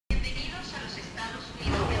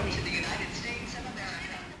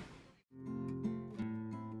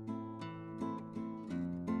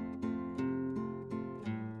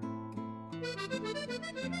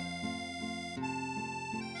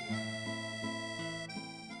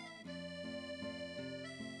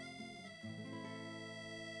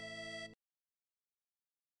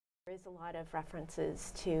There's a lot of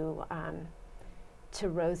references to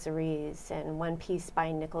rosaries, and one piece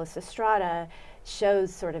by Nicholas Estrada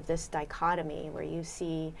shows sort of this dichotomy where you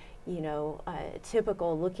see, a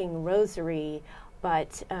typical looking rosary,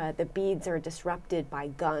 but the beads are disrupted by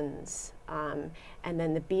guns, and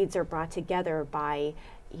then the beads are brought together by,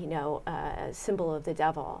 a symbol of the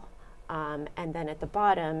devil, and then at the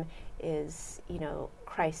bottom is,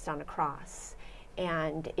 Christ on a cross,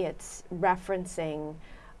 and it's referencing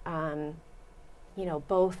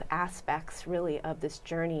both aspects really of this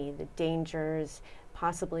journey, the dangers,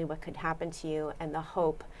 possibly what could happen to you, and the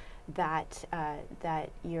hope that that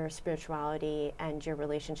your spirituality and your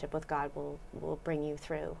relationship with God will bring you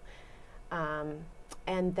through.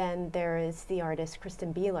 And then there is the artist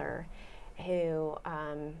Kristen Beeler, who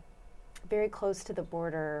very close to the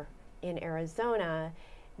border in Arizona,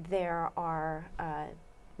 there are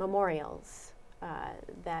memorials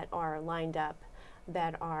that are lined up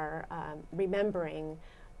that are remembering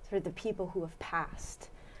sort of the people who have passed,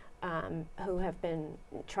 who have been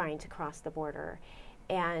trying to cross the border.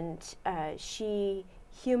 And she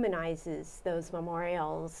humanizes those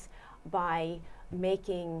memorials by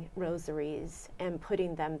making rosaries and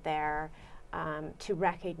putting them there to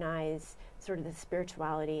recognize sort of the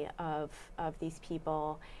spirituality of these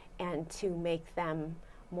people and to make them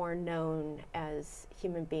more known as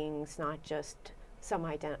human beings, not just some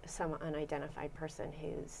unidentified person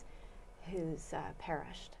who's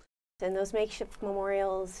perished. And those makeshift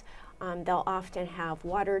memorials, they'll often have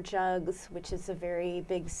water jugs, which is a very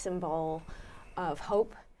big symbol of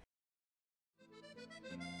hope